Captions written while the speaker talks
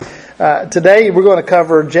Today we're going to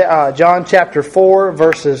cover John chapter 4,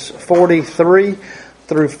 verses 43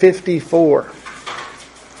 through 54.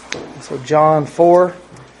 So John 4,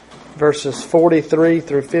 verses 43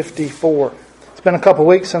 through 54. It's been a couple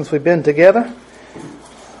weeks since we've been together.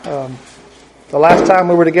 The last time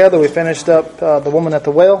we were together, we finished up the woman at the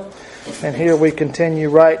well, and here we continue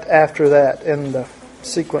right after that in the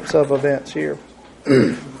sequence of events here.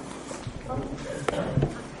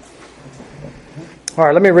 All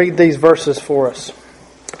right, let me read these verses for us,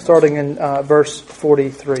 starting in verse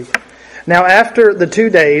 43. Now after the 2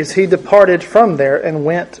 days, he departed from there and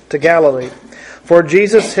went to Galilee. For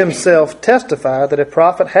Jesus himself testified that a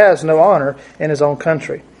prophet has no honor in his own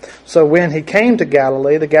country. So when he came to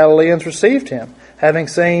Galilee, the Galileans received him, having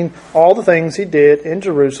seen all the things he did in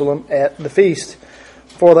Jerusalem at the feast.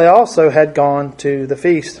 For they also had gone to the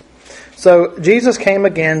feast. So Jesus came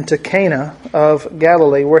again to Cana of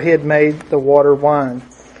Galilee, where he had made the water wine.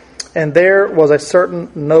 And there was a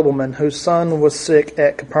certain nobleman whose son was sick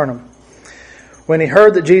at Capernaum. When he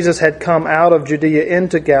heard that Jesus had come out of Judea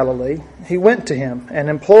into Galilee, he went to him and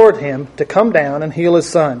implored him to come down and heal his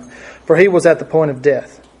son, for he was at the point of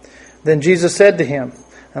death. Then Jesus said to him,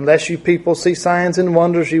 "Unless you people see signs and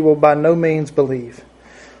wonders, you will by no means believe."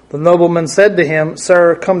 The nobleman said to him,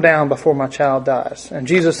 "Sir, come down before my child dies." And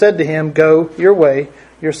Jesus said to him, "Go your way,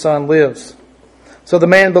 your son lives." So the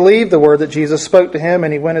man believed the word that Jesus spoke to him,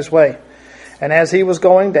 and he went his way. And as he was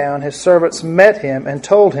going down, his servants met him and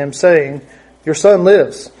told him, saying, "Your son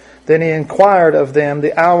lives." Then he inquired of them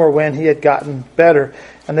the hour when he had gotten better.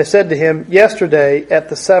 And they said to him, "Yesterday at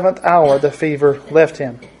the 7th hour the fever left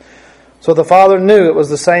him." So the father knew it was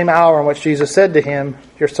the same hour in which Jesus said to him,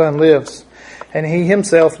 "Your son lives." And he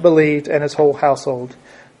himself believed, and his whole household.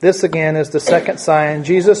 This again is the second sign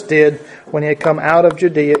Jesus did when he had come out of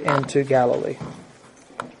Judea into Galilee.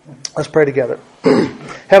 Let's pray together.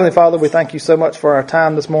 Heavenly Father, we thank you so much for our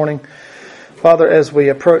time this morning. Father, as we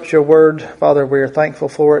approach your word, Father, we are thankful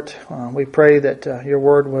for it. We pray that your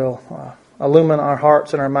word will illumine our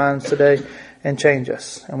hearts and our minds today and change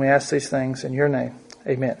us. And we ask these things in your name.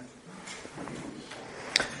 Amen.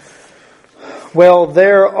 Well,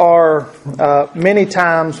 there are many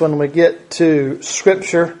times when we get to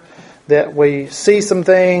Scripture that we see some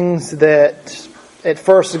things that at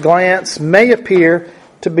first glance may appear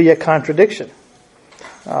to be a contradiction.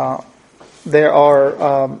 There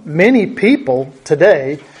are many people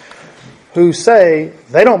today who say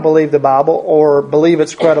they don't believe the Bible or believe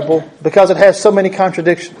it's credible because it has so many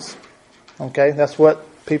contradictions. Okay, that's what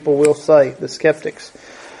people will say, the skeptics.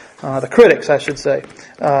 The critics, I should say,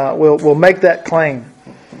 will make that claim.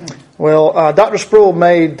 Well, Dr. Sproul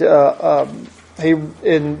made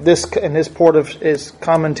in this part of his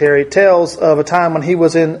commentary tells of a time when he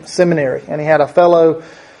was in seminary, and he had a fellow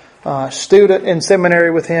student in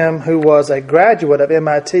seminary with him who was a graduate of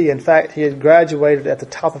MIT. In fact, he had graduated at the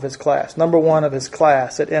top of his class, number one of his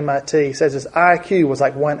class at MIT. He says his IQ was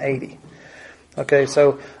like 180. Okay,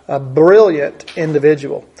 so a brilliant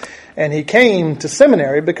individual. And he came to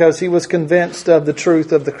seminary because he was convinced of the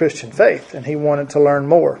truth of the Christian faith, and he wanted to learn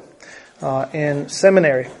more in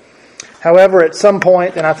seminary. However, at some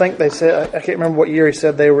point, and I think they said, I can't remember what year he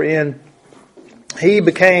said they were in, he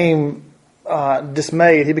became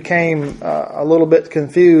dismayed. He became a little bit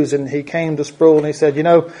confused, and he came to Sproul and he said,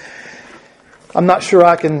 I'm not sure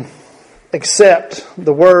I can accept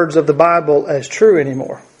the words of the Bible as true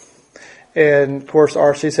anymore. And, of course,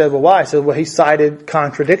 R.C. said, well, why? He said, well, he cited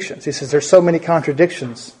contradictions. He says, there's so many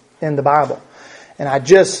contradictions in the Bible. And I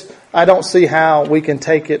don't see how we can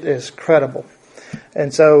take it as credible.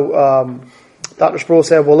 And so Dr. Sproul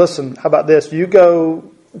said, well, listen, how about this? You go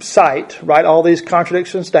write all these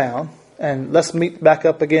contradictions down, and let's meet back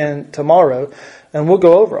up again tomorrow, and we'll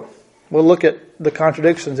go over them. We'll look at the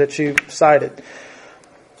contradictions that you cited.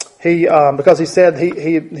 Because he said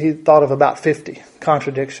he thought of about 50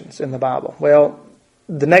 contradictions in the Bible. Well,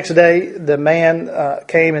 the next day, the man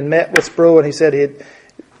came and met with Sproul, and he said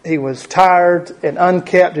he was tired and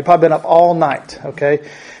unkept. He'd probably been up all night. Okay,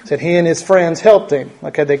 he said he and his friends helped him.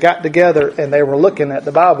 Okay, they got together and they were looking at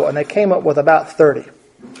the Bible, and they came up with about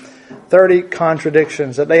 30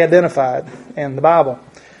 contradictions that they identified in the Bible.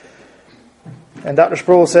 And Dr.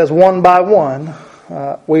 Sproul says one by one,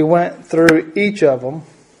 we went through each of them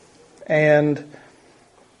and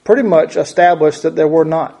pretty much established that there were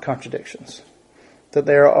not contradictions, that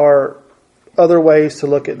there are other ways to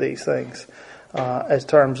look at these things as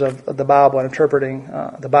terms of the Bible and interpreting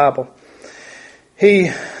the Bible.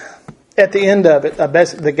 At the end of it,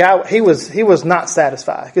 the guy he was not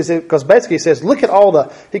satisfied because basically he says, look at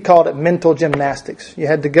all he called it mental gymnastics you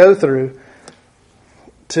had to go through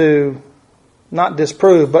to not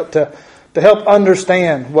disprove, but to help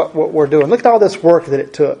understand what we're doing. Look at all this work that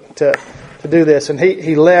it took to do this. And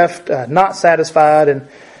he left not satisfied, and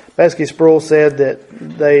basically Sproul said that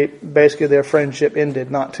their friendship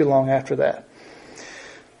ended not too long after that.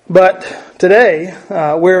 But today,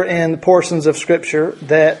 we're in portions of Scripture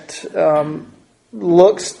that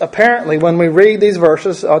looks, apparently, when we read these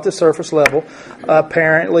verses at the surface level,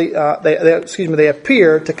 apparently, they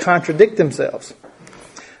appear to contradict themselves.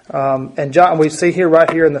 And John, we see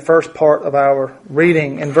right here in the first part of our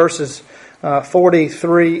reading, in verses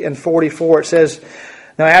 43 and 44, it says,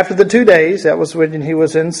 "Now after the 2 days," that was when he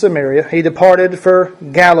was in Samaria, "he departed for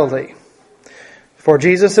Galilee. For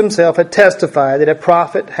Jesus himself had testified that a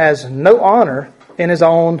prophet has no honor in his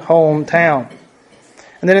own hometown."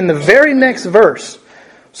 And then in the very next verse,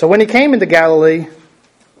 "So when he came into Galilee,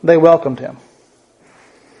 they welcomed him."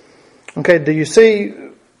 Okay, do you see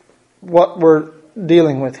what we're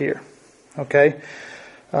dealing with here? Okay.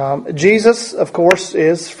 Jesus, of course,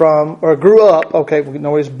 grew up, okay, we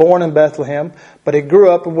know he was born in Bethlehem, but he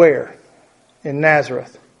grew up where? In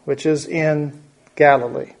Nazareth, which is in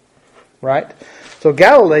Galilee, right? So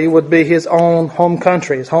Galilee would be his own home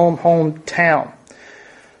country, his hometown.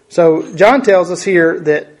 So John tells us here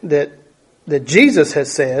that Jesus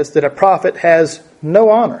says that a prophet has no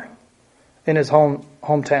honor in his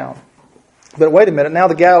hometown. But wait a minute, now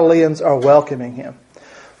the Galileans are welcoming him.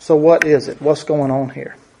 So what is it? What's going on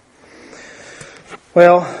here?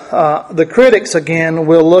 Well, the critics again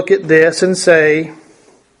will look at this and say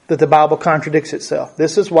that the Bible contradicts itself.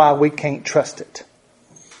 This is why we can't trust it.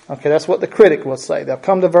 Okay, that's what the critic will say. They'll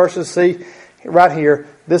come to verses, see, right here,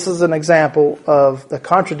 this is an example of the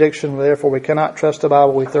contradiction, therefore we cannot trust the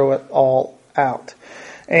Bible, we throw it all out.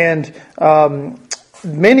 And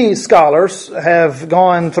many scholars have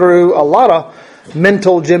gone through a lot of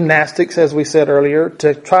mental gymnastics, as we said earlier,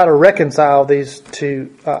 to try to reconcile these two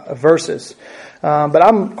verses. But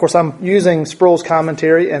I'm using Sproul's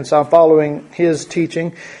commentary, and so I'm following his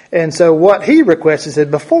teaching. And so what he requests is that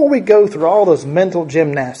before we go through all those mental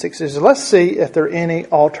gymnastics, is let's see if there are any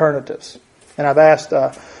alternatives. And I've asked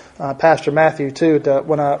Pastor Matthew, too,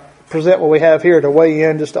 when I present what we have here, to weigh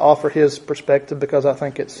in just to offer his perspective, because I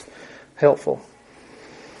think it's helpful.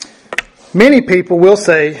 Many people will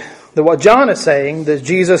say that what John is saying, that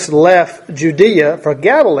Jesus left Judea for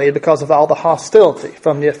Galilee because of all the hostility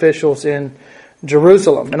from the officials in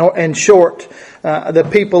Jerusalem. In short, the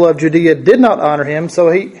people of Judea did not honor him, so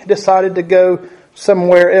he decided to go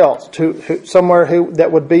somewhere else, somewhere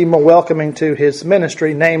that would be more welcoming to his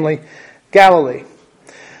ministry, namely Galilee.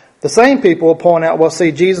 The same people will point out, well,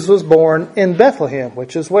 see, Jesus was born in Bethlehem,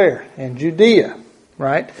 which is where? In Judea,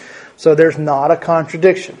 right? So there's not a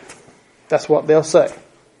contradiction. That's what they'll say.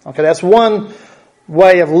 Okay, that's one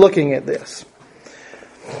way of looking at this.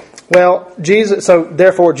 Well,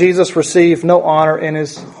 therefore Jesus received no honor in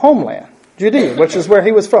his homeland, Judea, which is where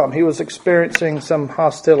he was from. He was experiencing some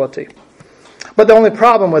hostility. But the only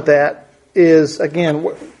problem with that is, again,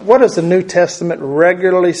 what does the New Testament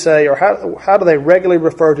regularly say, or how do they regularly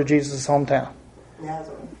refer to Jesus' hometown?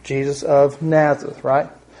 Nazareth. Jesus of Nazareth, right?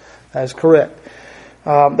 That is correct.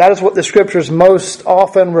 That is what the Scriptures most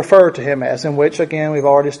often refer to him as, in which, again, we've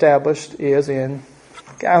already established is in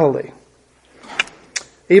Galilee,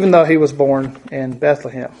 even though he was born in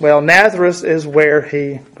Bethlehem. Well, Nazareth is where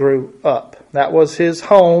he grew up. That was his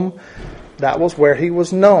home. That was where he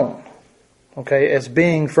was known, okay, as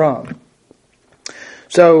being from.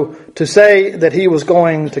 So to say that he was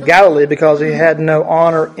going to Galilee because he had no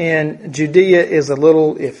honor in Judea is a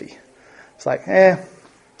little iffy. It's like,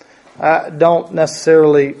 I don't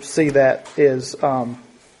necessarily see that is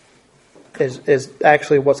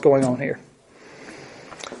actually what's going on here.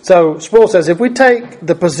 So Sproul says, if we take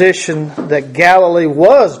the position that Galilee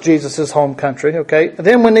was Jesus' home country, okay,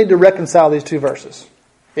 then we need to reconcile these two verses.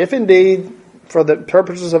 If indeed, for the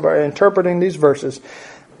purposes of our interpreting these verses,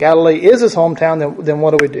 Galilee is his hometown, then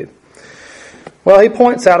what do we do? Well, he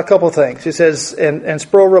points out a couple of things. He says, and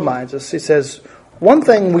Sproul reminds us, he says, one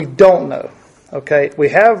thing we don't know, okay, we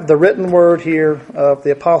have the written word here of the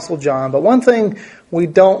Apostle John, but one thing we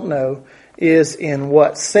don't know is in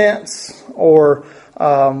what sense or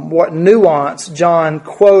what nuance John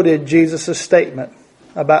quoted Jesus' statement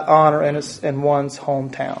about honor in one's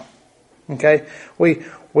hometown. Okay?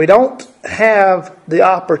 We don't have the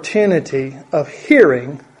opportunity of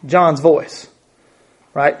hearing John's voice.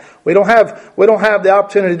 Right? We don't have the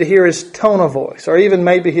opportunity to hear his tone of voice, or even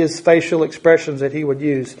maybe his facial expressions that he would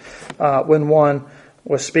use when one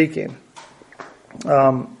was speaking.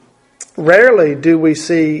 Rarely do we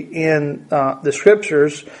see in the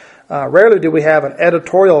Scriptures, rarely do we have an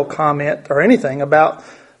editorial comment or anything about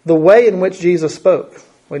the way in which Jesus spoke.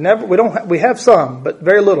 We have some, but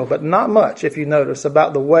very little, but not much, if you notice,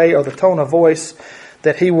 about the way or the tone of voice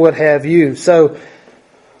that he would have used. So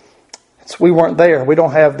we weren't there. We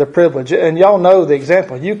don't have the privilege. And y'all know the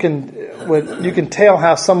example. You can tell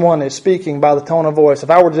how someone is speaking by the tone of voice. If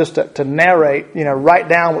I were just to narrate, write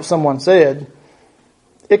down what someone said,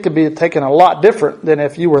 it could be taken a lot different than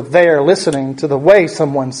if you were there listening to the way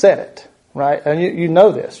someone said it, right? And you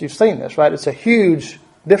know this. You've seen this, right? It's a huge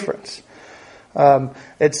difference.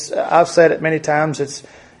 I've said it many times.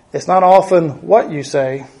 It's not often what you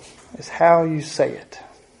say, it's how you say it,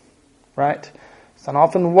 right? It's not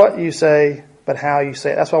often what you say, but how you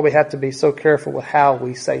say it. That's why we have to be so careful with how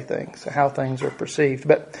we say things and how things are perceived.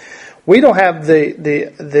 But we don't have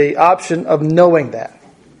the option of knowing that,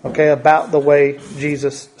 okay, about the way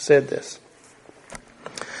Jesus said this.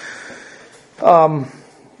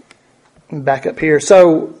 Back up here.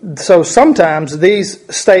 So sometimes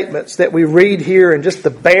these statements that we read here and just the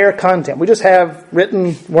bare content, we just have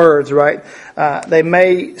written words, right? They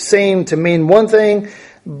may seem to mean one thing,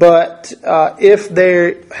 but if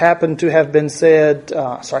they happen to have been said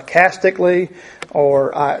sarcastically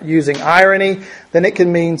or using irony, then it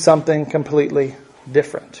can mean something completely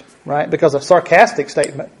different, right? Because a sarcastic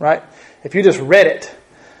statement, right? If you just read it,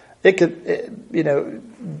 it could,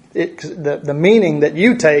 the meaning that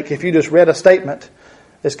you take if you just read a statement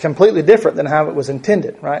is completely different than how it was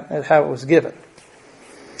intended, right? And how it was given.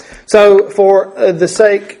 So, for the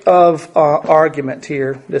sake of argument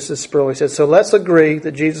here, this is Sproul. He says, so let's agree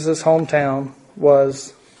that Jesus' hometown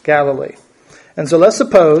was Galilee. And so let's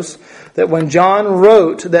suppose that when John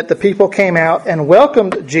wrote that the people came out and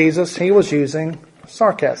welcomed Jesus, he was using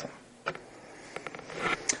sarcasm.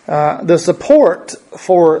 The support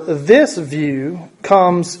for this view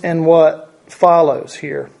comes in what follows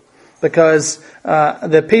here. Because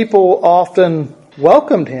the people often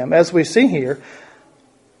welcomed him, as we see here,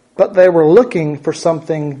 but they were looking for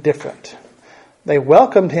something different. They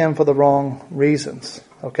welcomed him for the wrong reasons.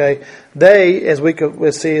 Okay, they, as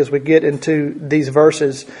we'll see as we get into these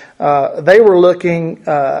verses, they were looking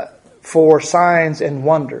for signs and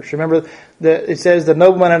wonders. Remember, it says the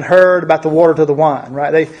nobleman had heard about the water to the wine.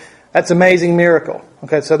 Right? That's an amazing miracle.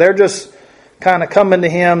 Okay, so they're just kind of coming to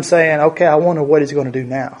him saying, "Okay, I wonder what he's going to do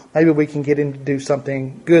now. Maybe we can get him to do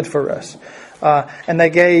something good for us." And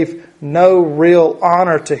they gave no real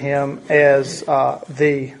honor to him as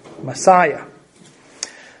the Messiah.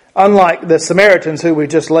 Unlike the Samaritans who we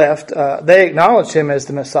just left, they acknowledged him as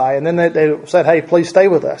the Messiah, and then they said, "Hey, please stay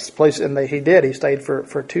with us." And he did. He stayed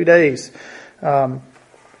for 2 days.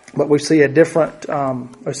 But we see a different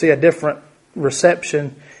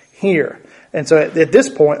reception here. And so at this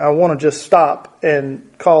point, I want to just stop and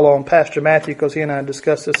call on Pastor Matthew, because he and I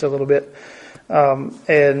discussed this a little bit,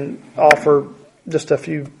 and offer just a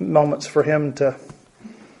few moments for him to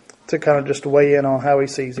kind of just weigh in on how he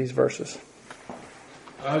sees these verses.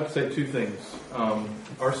 I would say two things.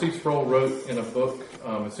 R.C. Sproul wrote in a book,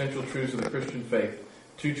 Essential Truths of the Christian Faith,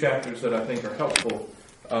 2 chapters that I think are helpful,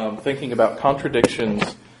 thinking about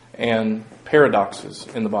contradictions and paradoxes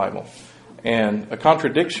in the Bible. And a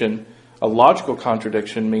contradiction, a logical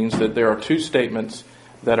contradiction, means that there are 2 statements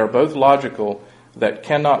that are both logical that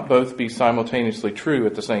cannot both be simultaneously true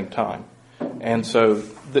at the same time. And so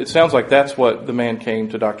it sounds like that's what the man came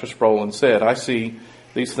to Dr. Sproul and said. I see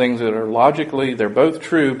these things that are logically, they're both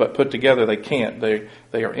true, but put together they can't.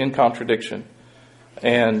 They are in contradiction.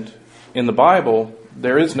 And in the Bible,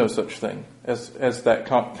 there is no such thing as that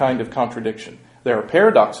kind of contradiction. There are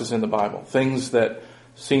paradoxes in the Bible, things that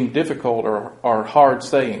seem difficult or are hard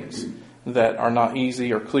sayings that are not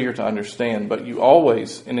easy or clear to understand. But you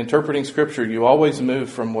always, in interpreting Scripture, you always move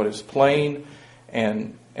from what is plain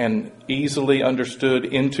and easily understood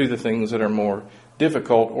into the things that are more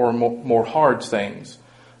difficult or more hard sayings.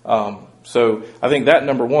 So I think that,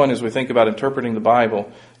 number one, as we think about interpreting the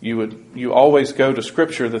Bible, you always go to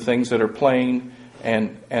Scripture, the things that are plain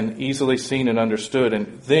and easily seen and understood,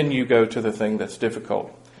 and then you go to the thing that's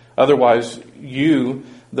difficult. Otherwise, you,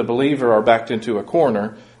 the believer, are backed into a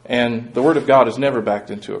corner, and the Word of God is never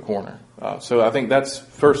backed into a corner. So I think that's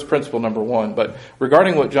first principle number one. But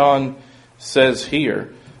regarding what John says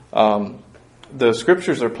here, the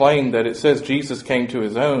Scriptures are plain that it says Jesus came to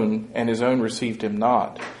his own, and his own received him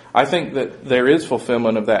not. I think that there is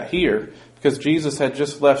fulfillment of that here, because Jesus had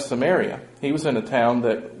just left Samaria. He was in a town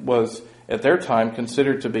that was, at their time,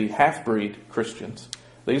 considered to be half-breed Christians.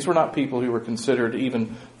 These were not people who were considered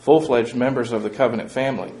even full-fledged members of the covenant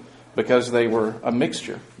family, because they were a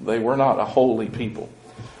mixture. They were not a holy people.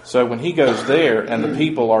 So when he goes there and the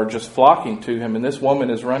people are just flocking to him, and this woman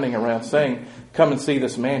is running around saying, "Come and see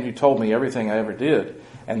this man who told me everything I ever did."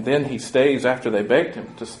 And then he stays after they begged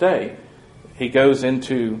him to stay. He goes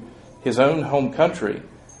into his own home country,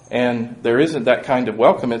 and there isn't that kind of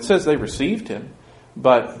welcome. It says they received him,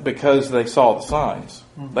 but because they saw the signs,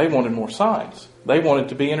 they wanted more signs. They wanted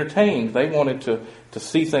to be entertained. They wanted to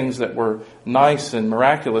see things that were nice and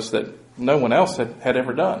miraculous that no one else had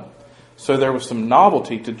ever done. So there was some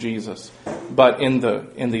novelty to Jesus. But in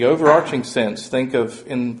the overarching sense, think of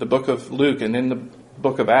in the book of Luke and in the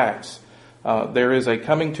book of Acts, there is a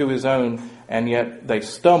coming to his own, and yet they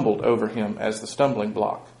stumbled over him as the stumbling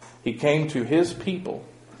block. He came to his people,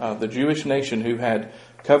 the Jewish nation, who had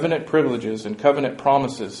covenant privileges and covenant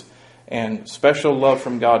promises and special love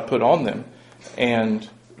from God put on them. And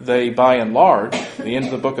they, by and large, the end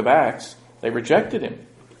of the book of Acts, they rejected him.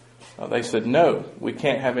 They said, no, we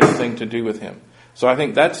can't have anything to do with him. So I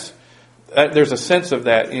think there's a sense of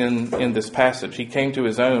that in this passage. He came to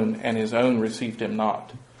his own, and his own received him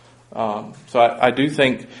not. So I do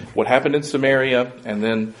think what happened in Samaria, and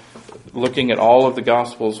then looking at all of the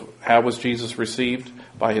Gospels, how was Jesus received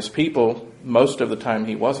by his people? Most of the time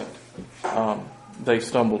he wasn't. They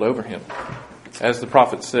stumbled over him. As the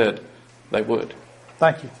prophet said, they would.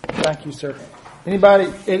 Thank you. Thank you, sir.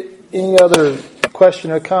 Anybody, any other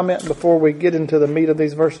question or comment before we get into the meat of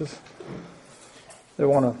these verses? Don't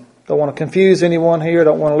want to confuse anyone here.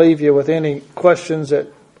 Don't want to leave you with any questions that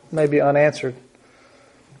may be unanswered.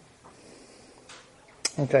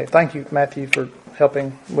 Okay, thank you, Matthew, for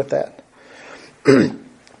helping with that.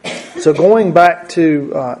 So going back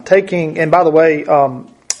to taking, and by the way,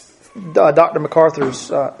 Dr. MacArthur's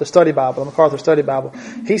the Study Bible, the MacArthur Study Bible,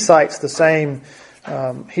 he cites the same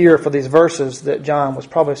here for these verses that John was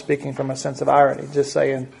probably speaking from a sense of irony, just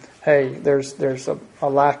saying, hey, there's a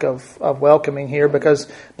lack of welcoming here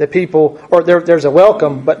because the people, or there's a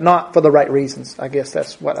welcome, but not for the right reasons. I guess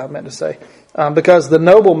that's what I meant to say. Because the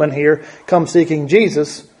nobleman here comes seeking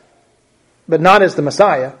Jesus, but not as the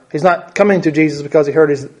Messiah. He's not coming to Jesus because he heard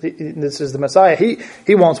this is the Messiah.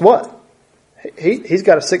 He wants what? He's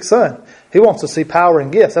got a sick son. He wants to see power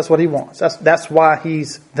and gifts. That's what he wants. That's why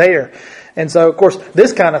he's there. And so, of course,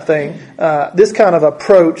 this kind of thing, this kind of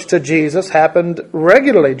approach to Jesus happened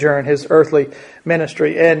regularly during his earthly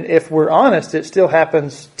ministry. And if we're honest, it still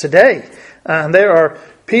happens today. There are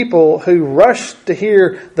people who rush to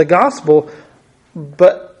hear the gospel,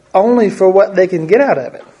 but only for what they can get out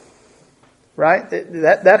of it. Right?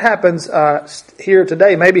 That happens here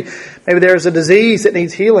today. Maybe there's a disease that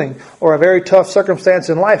needs healing or a very tough circumstance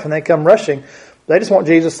in life and they come rushing. They just want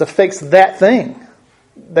Jesus to fix that thing.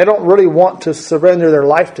 They don't really want to surrender their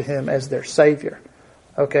life to Him as their Savior.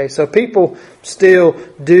 Okay, so people still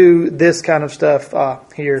do this kind of stuff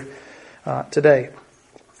here today.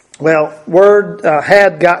 Well, word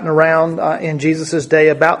had gotten around in Jesus' day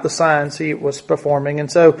about the signs He was performing,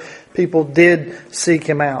 and so people did seek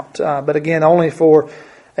Him out. But again, only for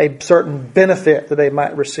a certain benefit that they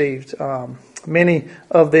might receive. Many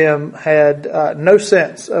of them had no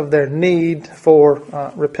sense of their need for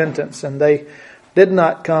repentance, and they did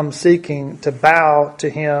not come seeking to bow to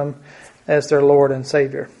Him as their Lord and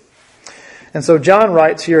Savior. And so John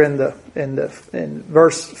writes here in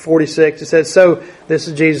verse 46, it says, "So this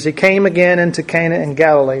is Jesus. He came again into Cana in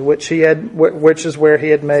Galilee, which is where he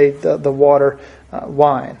had made the water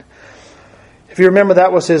wine." If you remember,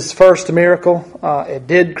 that was his first miracle. It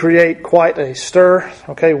did create quite a stir.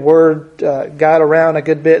 Okay, word got around a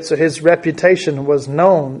good bit, so his reputation was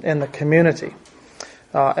known in the community.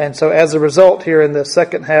 And so as a result, here in the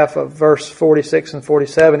second half of verse 46 and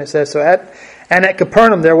 47, it says, And at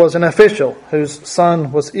Capernaum there was an official whose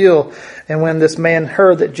son was ill. And when this man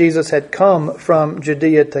heard that Jesus had come from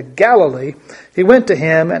Judea to Galilee, he went to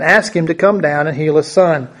him and asked him to come down and heal his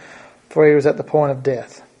son, for he was at the point of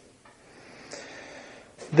death.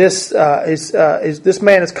 This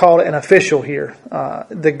man is called an official here.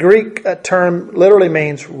 The Greek term literally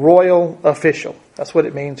means royal official. That's what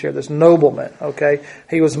it means here, this nobleman. Okay,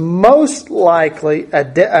 he was most likely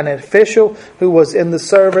an official who was in the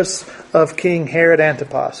service of King Herod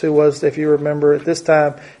Antipas, who was, if you remember at this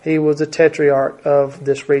time, he was the tetrarch of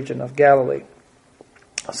this region of Galilee.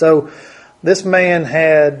 So this man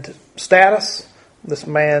had status. This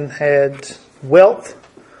man had wealth.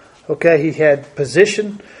 Okay, he had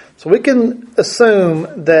position. So we can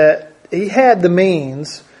assume that he had the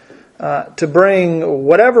means to bring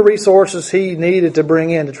whatever resources he needed to bring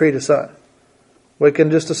in to treat his son. We can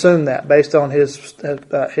just assume that based on his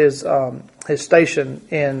station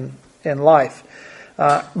in life.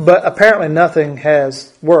 But apparently nothing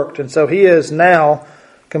has worked, and so he is now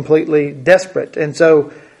completely desperate. And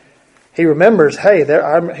so he remembers, hey,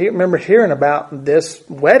 he remember hearing about this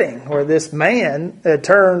wedding where this man had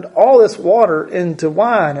turned all this water into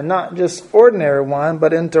wine, and not just ordinary wine,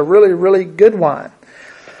 but into really, really good wine.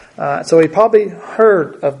 So he probably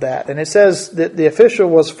heard of that. And it says that the official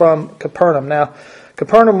was from Capernaum. Now,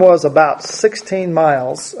 Capernaum was about 16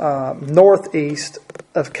 miles northeast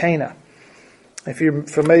of Cana. If you're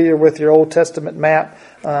familiar with your Old Testament map,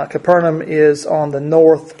 Capernaum is on the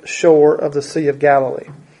north shore of the Sea of Galilee.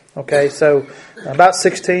 Okay, so about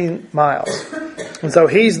 16 miles. And so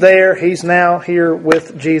he's there. He's now here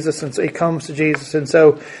with Jesus, and so he comes to Jesus. And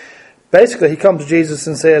so basically he comes to Jesus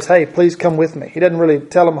and says, hey, please come with me. He doesn't really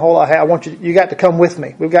tell him a whole lot. Hey, I want you got to come with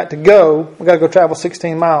me. We've got to go travel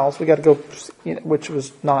 16 miles. We got to go, which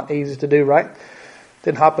was not easy to do, right?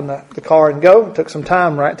 Didn't hop in the car and go. It took some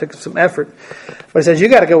time, right? It took some effort. But he says, you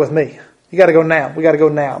got to go with me. You got to go now. We got to go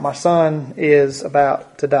now. My son is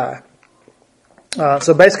about to die.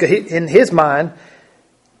 So basically, in his mind,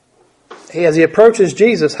 as he approaches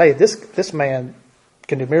Jesus, hey, this man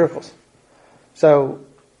can do miracles. So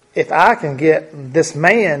if I can get this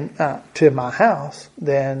man to my house,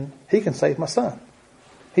 then he can save my son.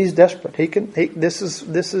 He's desperate. This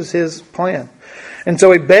is his plan. And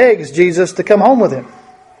so he begs Jesus to come home with him.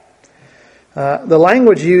 The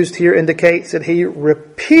language used here indicates that he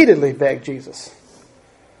repeatedly begged Jesus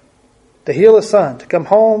to heal his son, to come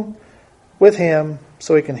home with him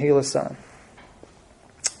so he can heal his son.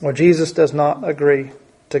 Well, Jesus does not agree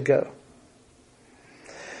to go.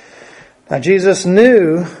 Now, Jesus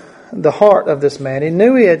knew the heart of this man. He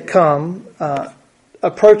knew he had come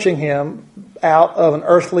approaching him out of an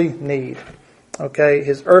earthly need. Okay,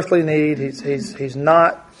 his earthly need. He's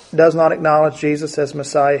not does not acknowledge Jesus as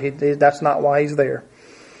Messiah. That's not why he's there.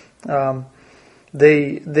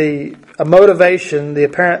 The motivation, the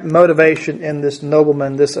apparent motivation in this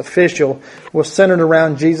nobleman, this official, was centered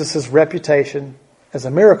around Jesus' reputation as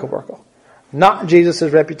a miracle worker, not Jesus'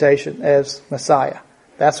 reputation as Messiah.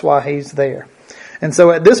 That's why he's there. And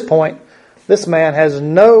so at this point, this man has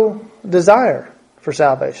no desire for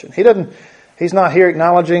salvation. He's not here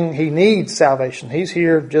acknowledging he needs salvation. He's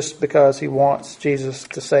here just because he wants Jesus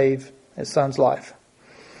to save his son's life.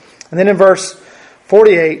 And then in verse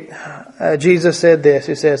 48, Jesus said this.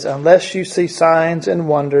 He says, unless you see signs and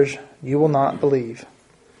wonders, you will not believe.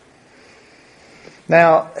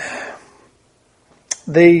 Now,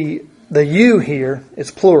 the you here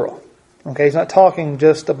is plural. Okay, he's not talking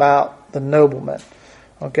just about the nobleman.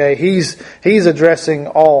 Okay, he's addressing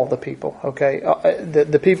all the people. Okay,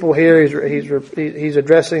 the people here he's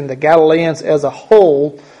addressing the Galileans as a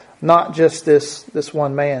whole, not just this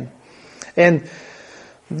one man. And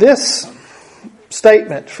this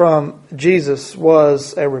statement from Jesus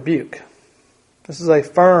was a rebuke. This is a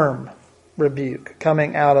firm rebuke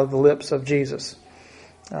coming out of the lips of Jesus,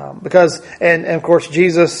 because of course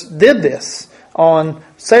Jesus did this on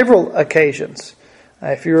several occasions.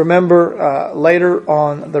 If you remember later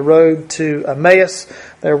on the road to Emmaus,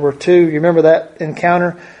 there were two. You remember that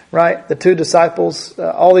encounter, right? The two disciples.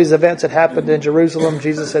 All these events had happened in Jerusalem.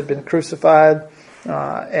 Jesus had been crucified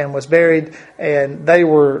and was buried, and they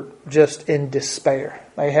were just in despair.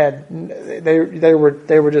 They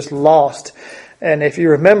were just lost. And if you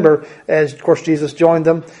remember, as of course Jesus joined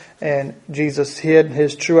them, and Jesus hid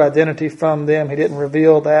his true identity from them. He didn't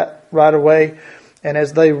reveal that right away. And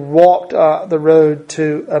as they walked the road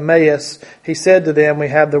to Emmaus, he said to them, we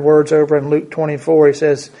have the words over in Luke 24, he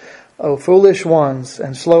says, O foolish ones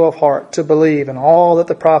and slow of heart to believe in all that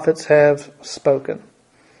the prophets have spoken.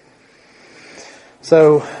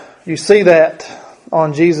 So you see that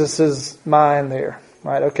on Jesus' mind there,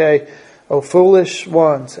 right? Okay, O foolish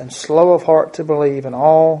ones and slow of heart to believe in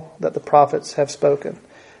all that the prophets have spoken.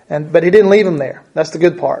 But he didn't leave them there. That's the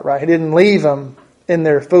good part, right? He didn't leave them in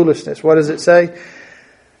their foolishness. What does it say?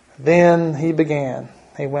 Then he began.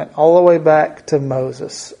 He went all the way back to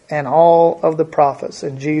Moses and all of the prophets,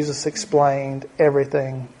 and Jesus explained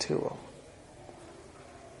everything to them.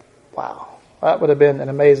 Wow. That would have been an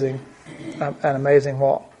amazing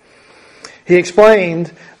walk. He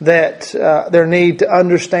explained that their need to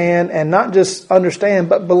understand, and not just understand,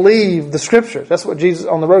 but believe the Scriptures. That's what Jesus,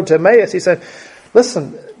 on the road to Emmaus, he said,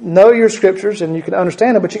 listen, know your Scriptures and you can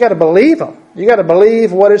understand them, but you got to believe them. You got to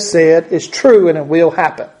believe what is said is true and it will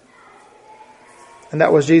happen. And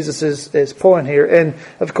that was Jesus' point here. And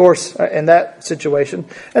of course, in that situation,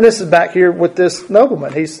 and this is back here with this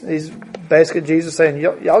nobleman. He's basically Jesus saying,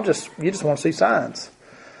 you just want to see signs,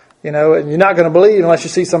 and you're not going to believe unless you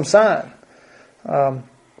see some sign.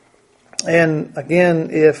 And again,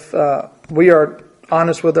 if we are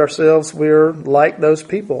honest with ourselves, we're like those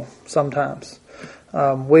people sometimes.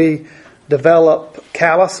 We develop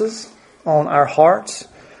calluses on our hearts.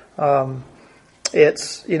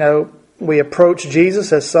 It's, we approach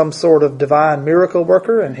Jesus as some sort of divine miracle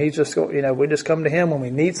worker, and He's just, we just come to Him when we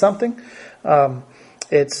need something.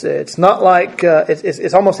 It's not like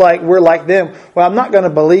it's almost like we're like them. Well, I'm not going to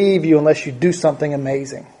believe you unless you do something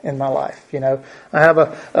amazing in my life. I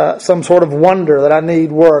have some sort of wonder that I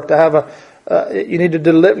need worked. I have you need to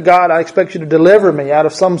deliver, God. I expect you to deliver me out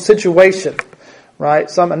of some situation, right?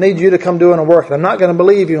 I need you to come doing a work. I'm not going to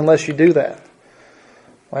believe you unless you do that.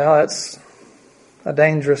 Well, that's a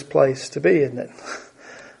dangerous place to be, isn't it?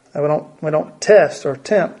 We don't test or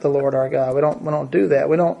tempt the Lord our God. We don't do that.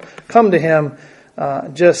 We don't come to Him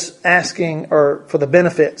just asking or for the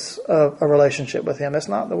benefits of a relationship with Him. That's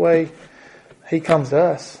not the way He comes to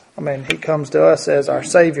us. He comes to us as our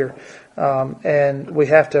Savior, and we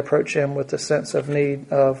have to approach Him with a sense of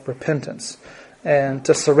need of repentance and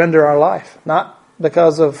to surrender our life, not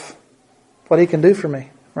because of what He can do for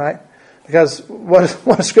me, right? Because what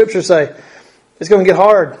does Scripture say? It's going to get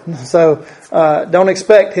hard, so don't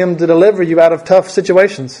expect Him to deliver you out of tough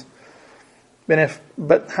situations.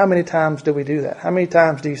 But how many times do we do that? How many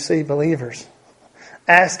times do you see believers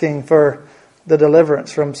asking for the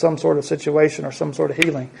deliverance from some sort of situation or some sort of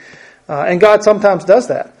healing? And God sometimes does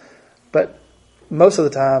that. But most of the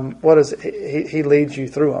time, what is it? He leads you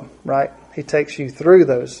through them, right? He takes you through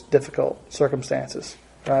those difficult circumstances,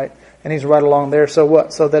 right? And He's right along there. So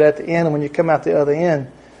what? So that at the end, when you come out the other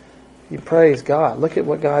end, you praise God. Look at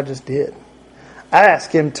what God just did. I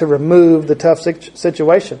asked Him to remove the tough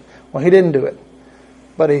situation. Well, He didn't do it,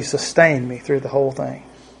 but He sustained me through the whole thing.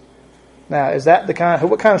 Now, is that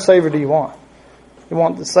what kind of Savior do you want? You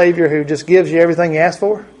want the Savior who just gives you everything you ask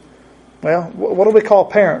for? Well, what do we call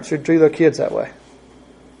parents who treat their kids that way?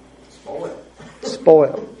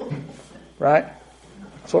 Spoiled. Right?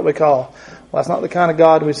 That's what we call. Well, that's not the kind of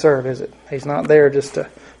God we serve, is it? He's not there just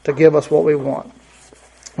to give us what we want.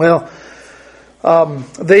 Well,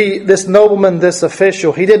 this nobleman, this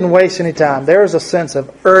official, he didn't waste any time. There is a sense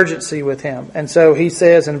of urgency with him. And so he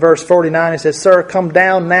says in verse 49, he says, "Sir, come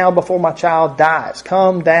down now before my child dies."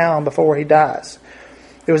 Come down before he dies.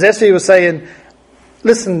 It was as if he was saying,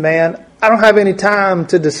 listen, man, I don't have any time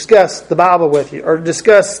to discuss the Bible with you or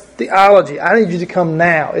discuss theology. I need you to come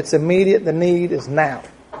now. It's immediate. The need is now.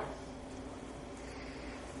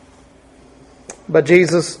 But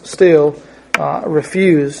Jesus still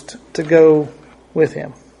refused to go with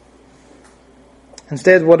him.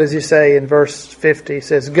 Instead, what does He say in verse 50? He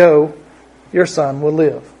says, "Go, your son will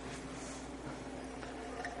live."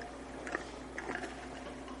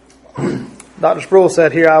 Dr. Sproul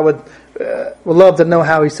said here, I would love to know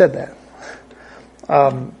how he said that.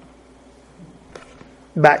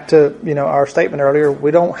 Back to our statement earlier,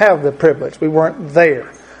 we don't have the privilege. We weren't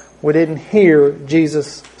there. We didn't hear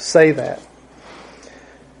Jesus say that.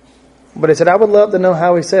 But he said, I would love to know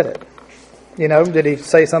how he said it. Did he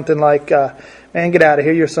say something like, man, get out of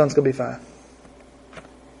here, your son's going to be fine?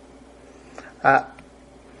 I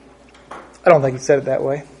don't think he said it that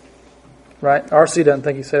way. Right? R.C. doesn't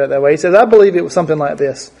think he said it that way. He says, I believe it was something like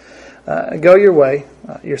this. Go your way.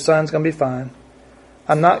 Your son's going to be fine.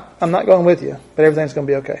 I'm not going with you, but everything's going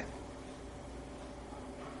to be okay.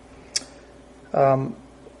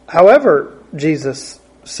 However Jesus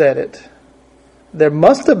said it, there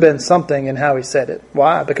must have been something in how he said it.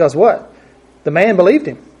 Why? Because what? The man believed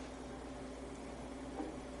him.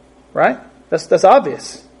 Right? That's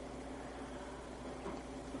obvious.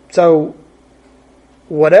 So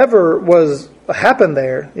whatever happened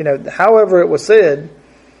there, however it was said,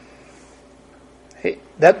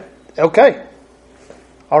 okay.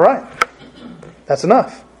 All right. That's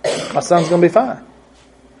enough. My son's going to be fine.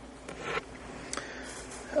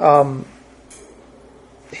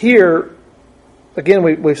 Here, again,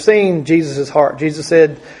 we've seen Jesus' heart. Jesus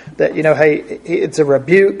said that, hey, it's a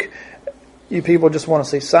rebuke. You people just want to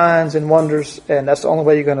see signs and wonders, and that's the only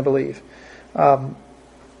way you're going to believe.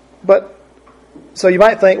 But so you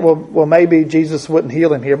might think, well, maybe Jesus wouldn't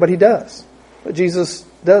heal him here, but he does. But Jesus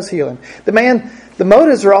does heal him. The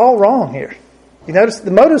motives are all wrong here. You notice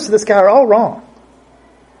the motives of this guy are all wrong.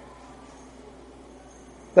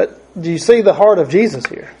 But do you see the heart of Jesus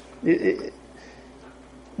here?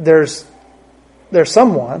 There's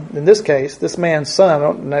someone, in this case, this man's son,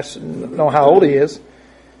 I don't know how old he is,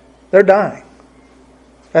 they're dying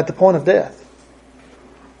at the point of death.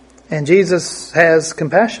 And Jesus has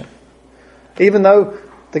compassion. Even though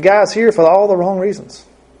the guy's here for all the wrong reasons.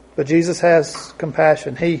 But Jesus has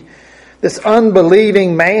compassion. This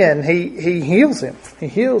unbelieving man, he heals him. He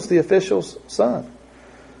heals the official's son.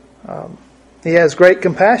 He has great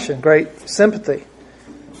compassion, great sympathy.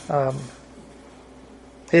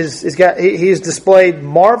 He's displayed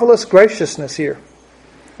marvelous graciousness here,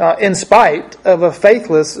 in spite of a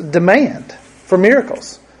faithless demand for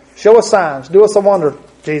miracles. Show us signs. Do us a wonder,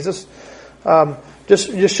 Jesus.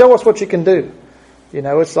 Just show us what you can do. You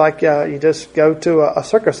know, it's like you just go to a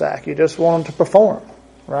circus act. You just want them to perform,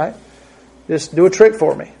 right? Just do a trick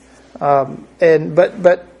for me.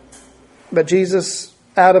 But Jesus,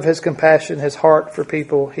 out of His compassion, His heart for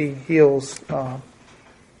people, He heals.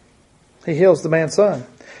 He heals the man's son.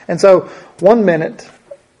 And so, one minute,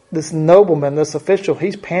 this nobleman, this official,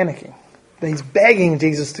 he's panicking. He's begging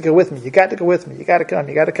Jesus to go with me. You got to go with me. You got to come.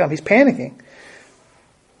 You got to come. He's panicking.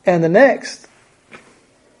 And the next,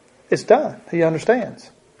 it's done. He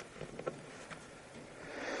understands.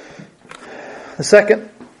 The second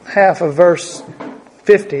half of verse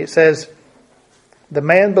 50, it says, the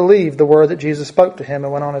man believed the word that Jesus spoke to him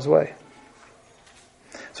and went on his way.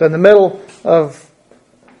 So in the middle of,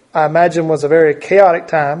 I imagine, was a very chaotic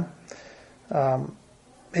time,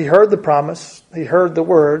 he heard the promise, he heard the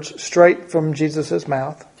words straight from Jesus'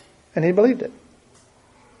 mouth, and he believed it.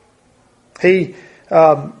 He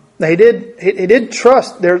did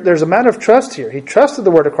trust. There's a matter of trust here. He trusted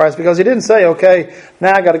the word of Christ because he didn't say, okay,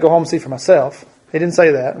 now I got to go home and see for myself. He didn't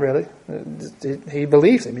say that, really. He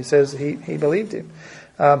believed him. He says he believed him.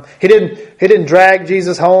 He didn't drag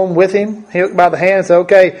Jesus home with him. He hooked by the hand and said,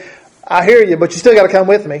 okay, I hear you, but you still got to come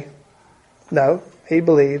with me. No, he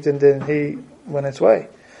believed, and then he went his way.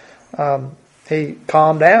 He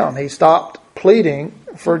calmed down. He stopped pleading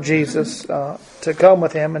for Jesus to come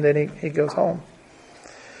with him, and then he goes home.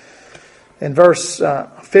 In verse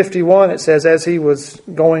 51, it says, as he was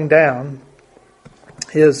going down,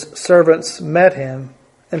 his servants met him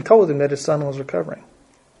and told him that his son was recovering.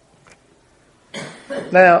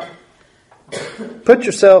 Now, put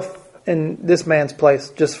yourself in this man's place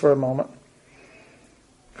just for a moment.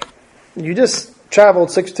 You just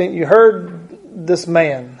traveled 16, you heard this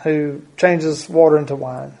man who changes water into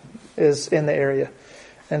wine is in the area.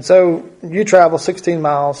 And so you travel 16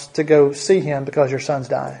 miles to go see him because your son's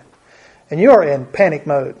dying. And you are in panic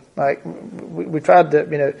mode. Like, we tried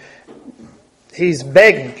to, he's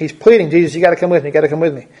begging, he's pleading, Jesus, you got to come with me, you got to come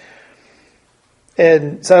with me.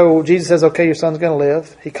 And so Jesus says, okay, your son's going to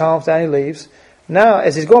live. He calms down, he leaves. Now,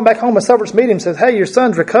 as he's going back home, his servants meet him and says, hey, your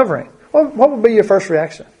son's recovering. What would be your first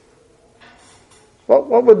reaction?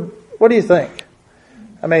 What do you think?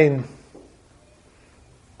 I mean,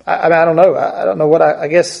 I don't know. I don't know what I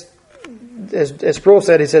guess, as Sproul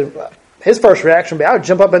said, he said, his first reaction would be, I would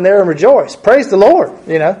jump up in there and rejoice. Praise the Lord,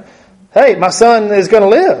 Hey, my son is going to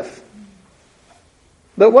live.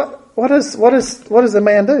 But what does the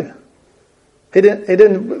man do? He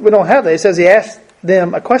didn't. We don't have that. He says he asked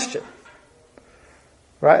them a question.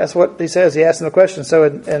 Right? That's what he says. He asked them a question. So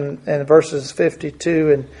in verses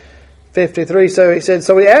 52 and 53, so he said,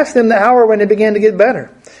 so he asked them the hour when he began to get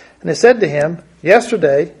better. And they said to him,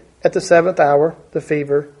 yesterday at the 7th hour, the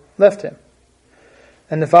fever left him.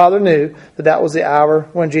 And the father knew that was the hour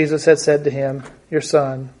when Jesus had said to him, your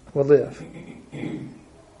son will live.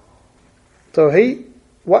 So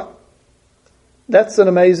that's an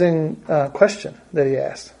amazing question that he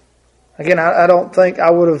asked. Again, I don't think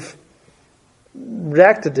I would have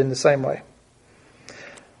reacted in the same way.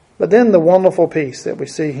 But then the wonderful piece that we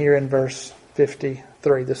see here in verse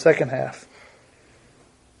 53, the second half.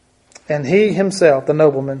 And he himself, the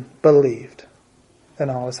nobleman, believed,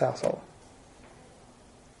 and all his household.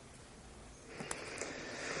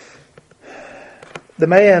 The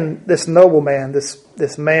man, this nobleman,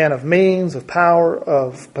 this man of means, of power,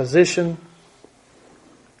 of position,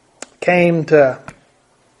 came to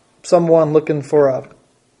someone looking for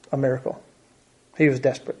a miracle. He was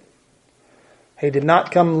desperate. He did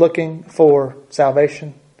not come looking for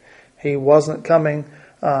salvation. He wasn't coming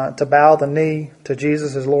to bow the knee to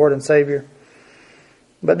Jesus as Lord and Savior.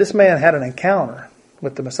 But this man had an encounter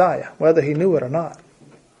with the Messiah, whether he knew it or not.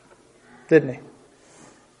 Didn't he?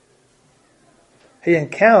 He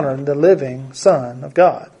encountered the living Son of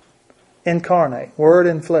God, incarnate, Word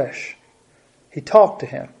in flesh. He talked to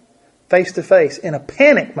him face to face in a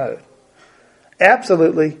panic mode.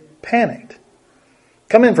 Absolutely panicked.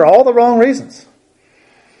 Come in for all the wrong reasons.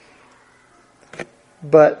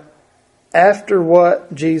 But after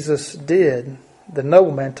what Jesus did, the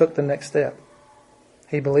nobleman took the next step.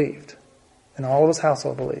 He believed. And all of his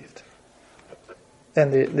household believed.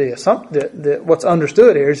 And the what's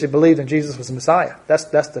understood here is he believed in Jesus was the Messiah. That's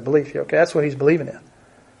the belief here. Okay, that's what he's believing in.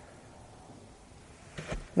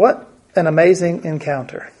 What an amazing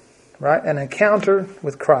encounter, right? An encounter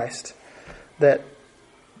with Christ that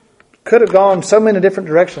could have gone so many different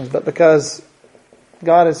directions, but because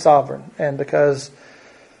God is sovereign and because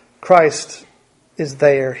Christ is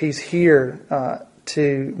there. He's here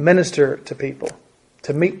to minister to people,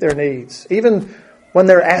 to meet their needs, even when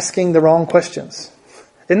they're asking the wrong questions.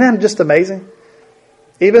 Isn't that just amazing?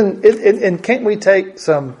 And can't we take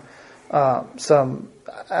some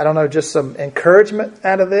just some encouragement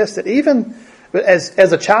out of this? That even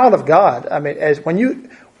as a child of God, I mean,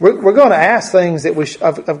 we're going to ask things that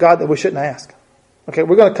of God that we shouldn't ask. Okay,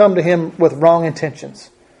 we're going to come to Him with wrong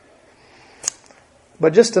intentions.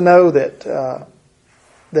 But just to know that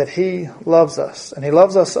He loves us, and He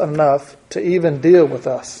loves us enough to even deal with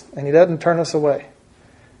us, and He doesn't turn us away.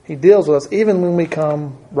 He deals with us even when we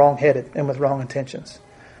come wrong-headed and with wrong intentions.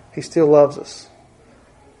 He still loves us.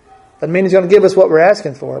 Doesn't mean He's going to give us what we're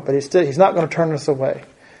asking for, but He's not going to turn us away.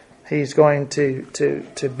 He's going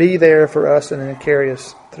to be there for us and then carry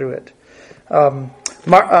us through it.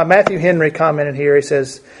 Matthew Henry commented here. He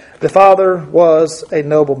says, "The father was a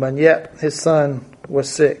nobleman, yet his son was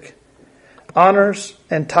sick. Honors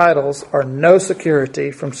and titles are no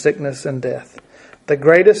security from sickness and death. The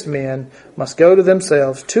greatest men must go to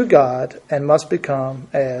themselves, to God, and must become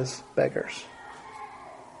as beggars."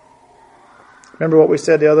 Remember what we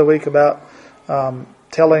said the other week about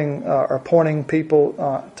telling or pointing people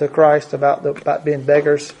to Christ about being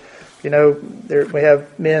beggars? You know, we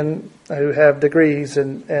have men who have degrees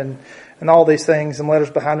and all these things and letters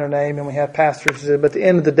behind their name, and we have pastors. But at the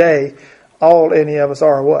end of the day, all any of us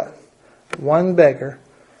are what? One beggar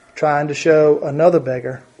trying to show another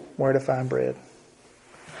beggar where to find bread.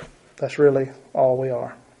 That's really all we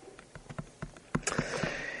are.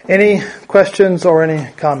 Any questions or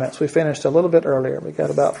any comments? We finished a little bit earlier. We got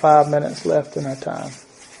about 5 minutes left in our time.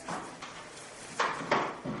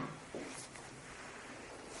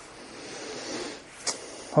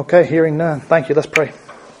 Okay, hearing none. Thank you. Let's pray.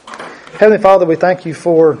 Heavenly Father, we thank you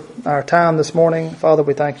for our time this morning. Father,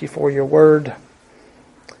 we thank you for your word.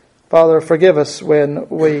 Father, forgive us when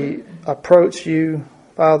we approach you,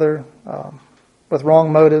 Father, with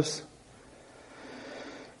wrong motives.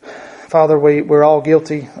 Father, we're all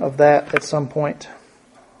guilty of that at some point.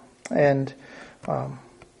 And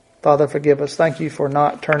Father, forgive us. Thank you for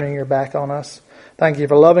not turning your back on us. Thank you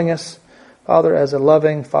for loving us, Father, as a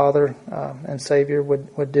loving Father and Savior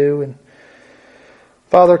would do. And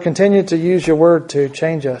Father, continue to use your word to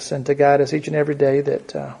change us and to guide us each and every day,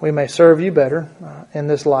 that we may serve you better in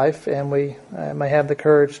this life, and we may have the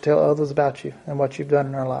courage to tell others about you and what you've done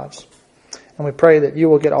in our lives. And we pray that you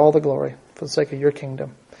will get all the glory for the sake of your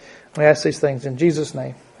kingdom. We ask these things in Jesus'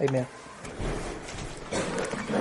 name. Amen.